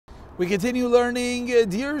We continue learning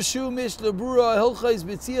Dirshu Mishnah Berurah Hilchos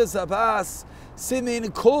Betzias Hapas Siman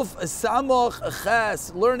Kuf Samach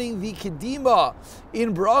Ches, learning the Kedima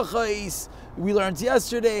in Brachos. We learned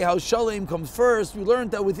yesterday how Shalem comes first. We learned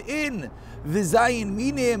that within the Zayin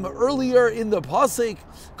Minim, earlier in the Pasuk,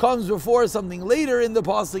 comes before something later in the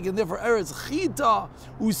Pasuk, and therefore Eretz Chita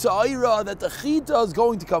Usaira, that the Chita is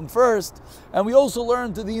going to come first. And we also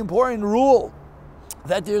learned the important rule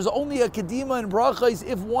that there's only a Kedima in Brachos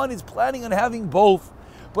if one is planning on having both.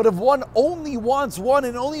 But if one only wants one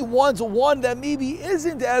and only wants one that maybe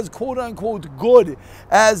isn't as quote-unquote good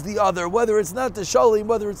as the other, whether it's not the Shalom,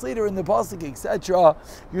 whether it's later in the Pasuk, etc.,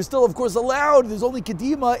 you're still, of course, allowed. There's only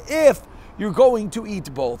Kedima if you're going to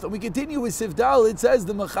eat both. And we continue with Sifdal. It says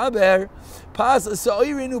the Mechaber, Pas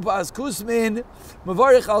Sa'irin u'Pas Kusmin,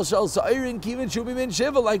 Mavarich al Shal Sa'irin Kivin Shubim in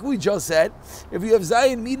Shiva, like we just said. If you have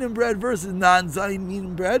Zayin Minim bread versus non-Zayin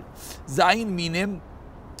Minim bread, Zayin Minim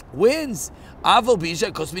wins. Aval Bisha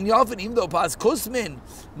Kusmin Yafin, even though Pas Kusmin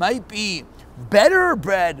might be better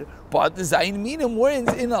bread, but the Zayin Minim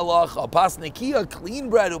wins in halacha. Pas Nekiya, clean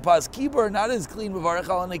bread, u'Pas Kibar, not as clean, Mavarich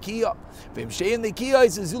al Nekiya. V'imshei Nekiya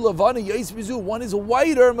is Zulavana Yais Bizu, one is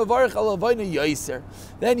whiter, Mavarich al Lavana Yaiser.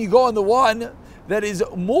 Then you go on the one that is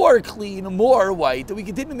more clean, more white. We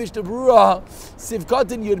continue Mishnah Berurah,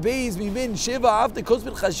 Sivkatan Yud Beis, Mimin Shiva, after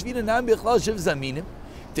Kusmin Chashvina Nam Bichlal Shiv Zaminim.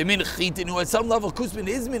 The min chitin, who at some level kusmin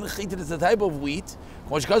is min chitin, it's a type of wheat.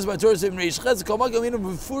 It's not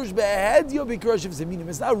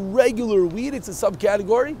regular wheat, it's a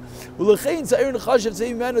subcategory.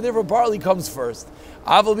 Therefore barley comes first.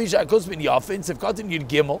 Aval bisha kusmin yafin, sefkatin yud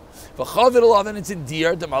gimel, v'chavit alav, it's in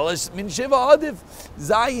deer. The malash min shiva adif,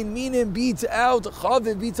 zayin minim beats out,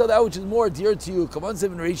 chavit beats out that which is more dear to you. Come on,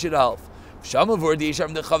 7 Rishid Alf. Shamavur the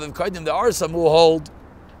yisham the chavit kaidim. There are some who hold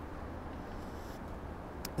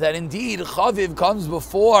that indeed Chaviv comes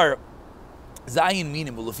before Zayin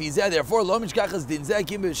Minim. Therefore, Lo Mishkachas Din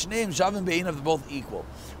Zekim B'Shneim Shavim Bein of both equal.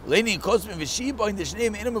 Leini Kosmin V'Shiba in the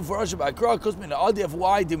Shneim Inam V'Forasha B'Akra Kosmin Adif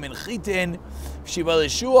Y Dimin Chitin Shiba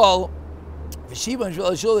L'Shual V'Shiba and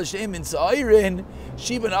Shul L'Shneim in Sa'irin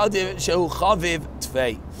Shiba and Adif Shehu Chaviv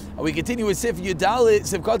Tvei. And we continue with Sif Yudalit,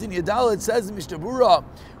 Sifkatin Yudalit. It says in Mishnah Berurah,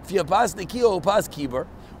 V'Ya Pas Nekiyo Pas Kibar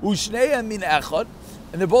U'Shneim Min Echad.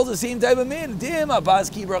 And they're both the same type of min. Dim Abbas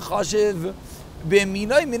Kibra Chashiv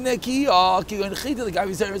B'minay Min Nekiya Kigon Chita the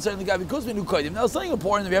Gavi Sarah the Gavi Kusmin Who Kodim. Now something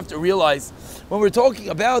important that we have to realize when we're talking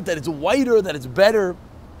about that it's whiter, that it's better.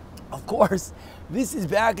 Of course, this is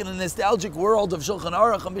back in the nostalgic world of Shulchan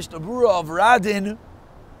Aruch and Mishnah Berurah of Radin,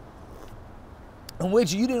 in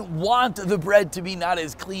which you didn't want the bread to be not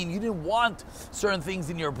as clean. You didn't want certain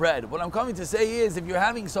things in your bread. What I'm coming to say is, if you're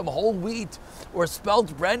having some whole wheat or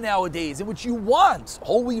spelt bread nowadays, in which you want,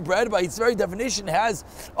 whole wheat bread by its very definition has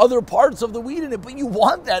other parts of the wheat in it, but you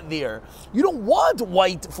want that there. You don't want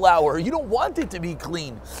white flour. You don't want it to be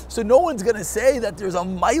clean. So no one's going to say that there's a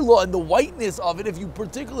mila in the whiteness of it if you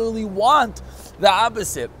particularly want the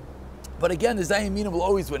opposite. But again, the Zayin Minim will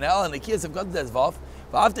always win. And the Kiyas have got that Vav.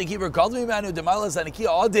 After keeper called me manu demalas and Kia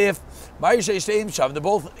Adif, Marisha Shleim Shav, they're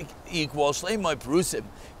both equal. Shleim my Perusim.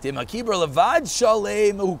 Demakiber Levad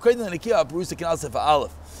Shalem, who couldn't and Kia Perusa can also for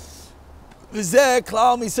Aleph. Vizek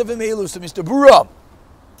Klau Misavim Elu, so Mr. Berurah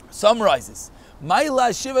summarizes.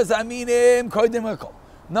 Maila Shiva Zaminim, Koidimako.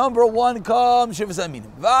 Number 1 comes Shiva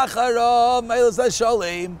Zaminim. Vachara, Maila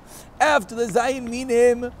Shalem. After the Zayin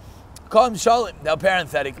Minim comes Shalem. Now,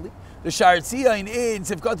 parenthetically, the Shartzia in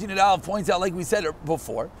Sifkatin Yud points out, like we said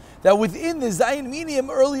before, that within the Zayin Minim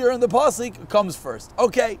earlier in the Pasuk comes first.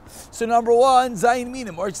 Okay, so number 1, Zayin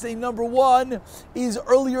Minim, or say number 1 is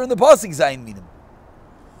earlier in the Pasuk, Zayin Minim.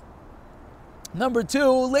 Number 2,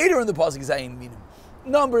 later in the Pasuk, Zayin Minim.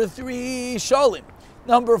 Number 3, Shalom.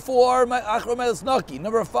 Number 4, Achar Me'elas Naki.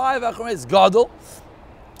 Number 5, Achar Me'elas Gadol.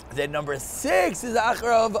 Then number 6 is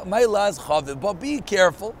Achar Me'elas Chaviv. But be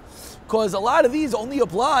careful, because a lot of these only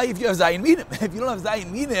apply if you have Zayin Minim. If you don't have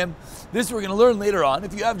Zayin Minim, this we're going to learn later on.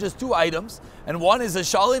 If you have just 2 items, and one is a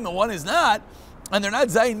Shalom and one is not, and they're not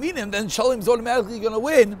Zayin Minim, then Shalom is automatically going to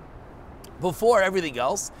win before everything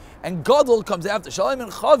else. And Gadol comes after. Shalom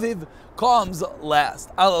and Chaviv comes last.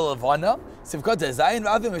 Ala Lavana, Sivkat Zayin,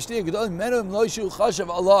 V'avim Mashtiyah Gadol, Menum Loishu Chashav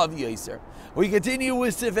Allah Av Yaiser. We continue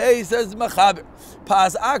with Sifei, says Machaber.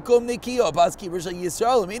 Pas akum nikiyo, pas kiber shal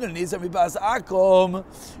Yisrael, minu nizar mi pas akum,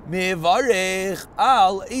 mivarech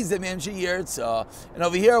al izemem sheyirtza. And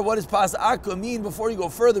over here, what does pas akum mean? Before you go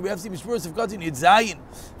further, we have to see Mishmur Sifkatin Yud Zayin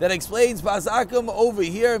that explains pas akum over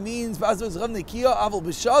here means pas akum nikiyo, aval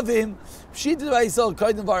b'shavim, pshita b'yisrael,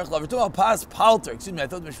 kaidin varech lav. We're talking about pas palter. Excuse me, I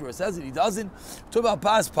thought Mishmur says it, he doesn't. We're talking about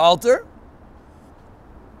pas palter.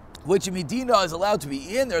 which in Medina is allowed to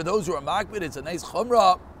be in. There are those who are makbid. It's a nice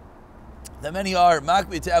chumrah that many are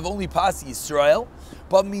makbid to have only Pas Yisrael.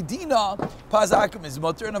 But Medina, Pas Akum is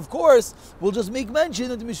mutter. And of course, we'll just make mention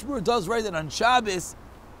that the Mishmur does write that on Shabbos,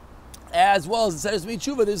 as well as the Seres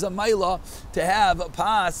Tshuva, there's a Maila to have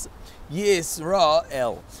Pas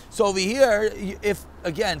Yisrael. So over here, if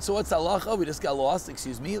again, so what's halacha? We just got lost.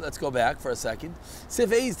 Excuse me. Let's go back for a second.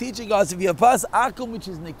 Sif is teaching us if you have Pas Akum, which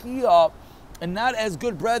is Nikiya, and not as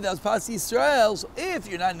good bread as Pas Yisrael. So if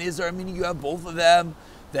you're not Nizar, meaning you have both of them,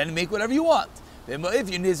 then make whatever you want. If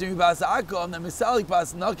you're Nizar Pas Akum, then Misalik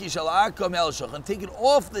Pas Naki Shal Akum El Shachan, take it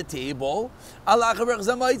off the table, and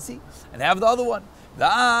have the other one.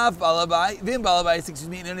 V'af balabai, v'im balabai, excuse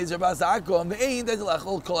me, in Nizar Pas Akum, v'ein that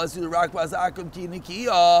lechol kol asu rak Pas Akum ki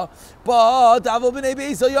Nikiya, but Avol b'nei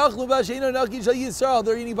Beis Yachlu B'Sheino Naki Shal Yisrael,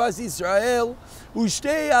 they're eating Pas Yisrael.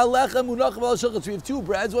 Ushtei alechem unachim al shachatz. We have two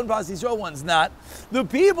breads, one Pas Yisrael, one's not. The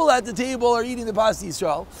people at the table are eating the Pas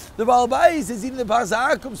Yisrael. The Baal Bayis is eating the Pas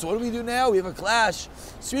Akum. So what do we do now? We have a clash.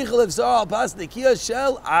 Srichel Evsar Pas Nekiya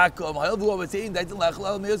Shel Akum. Ha'ilvu Abatein Daitin Lechel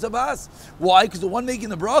El Meos Abbas. Why? Because the one making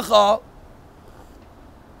the bracha,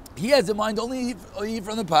 he has in mind only eat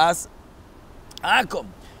from the Pas Akum.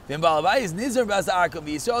 Then Baal Bayis Nizar Pas Akum.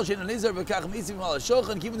 Yisrael Shein Nizar B'Kach Mitzvim Al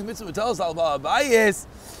Shochan. Keeping the mitzvah tells Al Baal Bayis.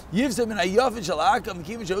 Yivsem in Ayafin Shalakam,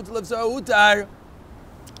 Kivin Shotel Utar,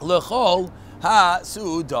 Lechol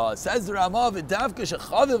Ha-Suda. Says the Ramav, Davka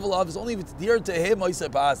Shechaviv Alav is only if it's dear to him, Oisar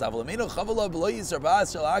Bas. Avalameno Chavalav, Beloy Yisar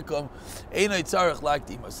Bas, Shalakam, Einoi Tzarech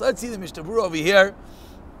Laktimos. So let's see the Mishnah over here.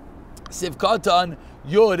 Sivkatan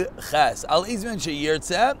Yud Ches. Al Izman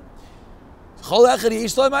Sheyirtzeh.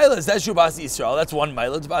 That's one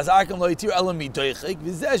mile. It's Basakam loitir elam midoichik.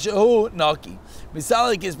 V'zeshahu naki.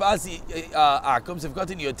 Misalik is Basi Akum. So if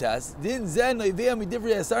got in your test, then zen loivea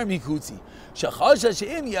midivri asar mikutzi. Shachasha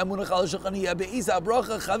sheim yamunach al shachani yabeisa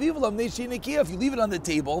bracha chaviv lam neishinikia. If you leave it on the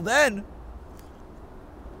table, then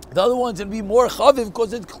the other one's going to be more chaviv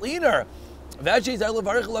because it's cleaner. I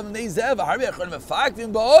don't understand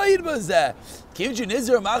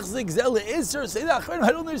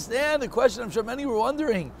the question. I'm sure many were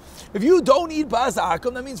wondering. If you don't eat Pas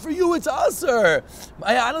Akum, that means for you it's aser.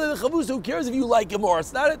 Who cares if you like it more?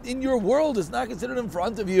 It's not in your world. It's not considered in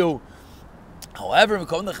front of you. However, you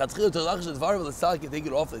can take it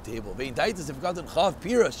off the table.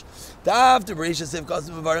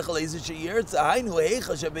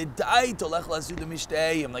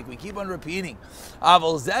 Like we keep on repeating. Pas you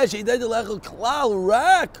don't have to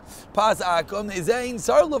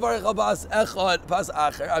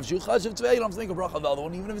make a bracha on the other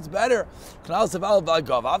one, even if it's better. Says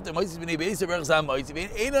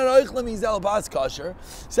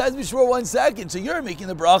Mishmur 1 second. So you're making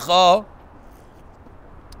the bracha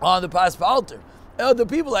on the Pas Palter. The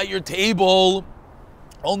people at your table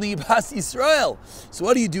only Pas Yisrael. So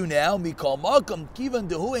what do you do now? Mikol Makam Kivan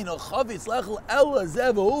Dehu Eino Chavitz Lechel Ela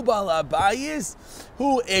Zevu Bal Abayis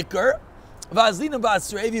Hu Iker Vazlina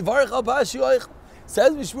Basrei Vivarech Al Pas Yoich.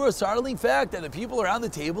 Says Mishmur, a startling fact that the people around the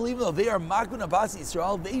table, even though they are Makban Pas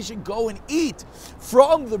Yisrael, they should go and eat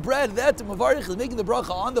from the bread that the Mavarich is making the bracha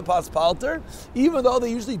on the Pas Palter, even though they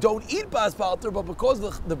usually don't eat Pas Palter, but because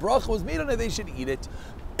the bracha was made on it, they should eat it.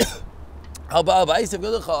 So it's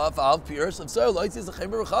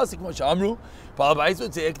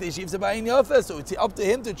up to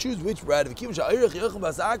him to choose which bread. Now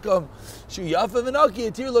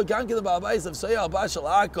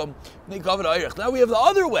we have the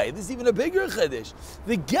other way. This is even a bigger chiddush.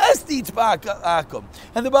 The guest eats Akum,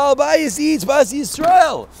 and the Baal Bayis eats Pas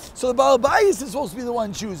Yisrael. So the Baal Bayis is supposed to be the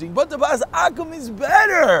one choosing, but the Pas Akum is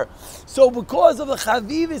better. So because of the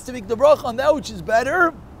chavivis to make the bracha on that which is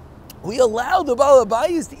better, we allow the Baal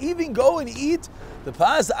Bayis to even go and eat the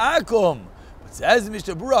Pas Akum. But says the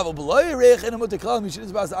Mishnah Berurah,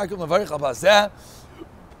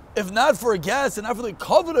 if not for a guest and not for the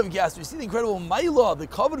covet of guests, we see the incredible Maila, the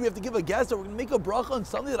covet we have to give a guest, that we're going to make a bracha on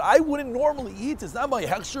something that I wouldn't normally eat. It's not my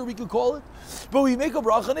hechsher, we could call it, but we make a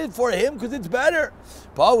bracha on it for him because it's better.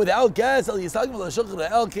 But without guests,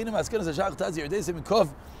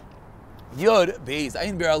 Yod Beis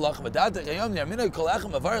Ayin Bir Allah V'Datek Hayom Yamina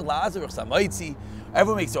Kolachem Avarich La'aser V'Chsamaitzi.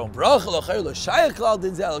 Everyone makes their own bracha. L'chayr l'shayach klal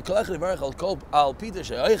din zeh l'kolach l'varich al pita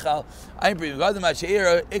she'oichal. Ayin b'rim gadam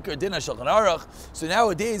ha'she'er ikar din ha'shulchan aruch. So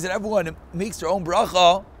nowadays that everyone makes their own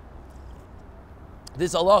bracha,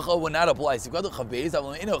 this halacha would not apply. So gadol chabeis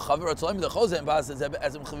avol ino chaver atzolim l'chozen bas as em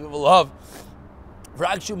chaviv v'lav. You're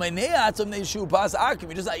just not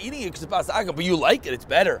eating it because it's Pas Akum, but you like it, it's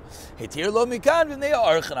better.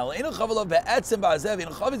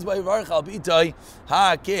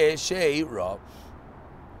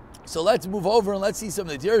 So let's move over and let's see some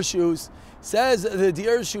of the Dirshus. Says the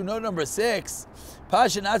Dirshu, note number 6,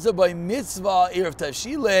 Pasha Natzah by Mitzvah Erev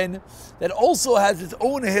Tavshilin, that also has its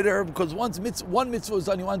own hitter, because one mitzvah is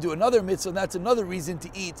done, you want to do another mitzvah, and that's another reason to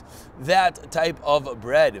eat that type of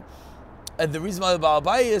bread. And the reason why the Baal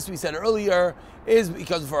Bayis, we said earlier, is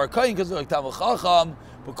because for our Kayin, because we're like Talmud Chacham,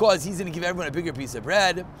 because he's going to give everyone a bigger piece of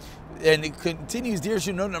bread. And it continues,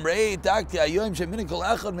 Dirshu, note number 8, Takti Ayoim Sheminik Kol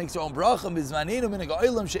Echad makes their own bracha, Bizmanenu Minik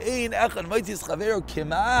Oilam She'ein Echad Moitzis Chavero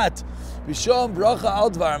Kemat B'Shom Bracha Al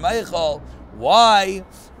Dvar Meichal. Why?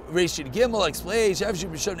 Reshid Gimel explains, Shavshu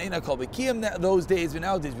B'Shom Eina Kol B'Kiyim, those days, but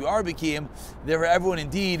nowadays we are B'Kiyim, therefore everyone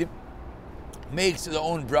indeed makes their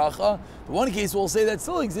own bracha. The one case we'll say that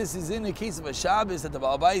still exists is in the case of a Shabbos that the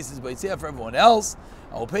Baal Bayis is Betzias for everyone else.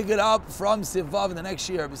 And we'll pick it up from Sivav in the next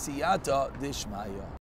year, B'Siyata Dishmaya.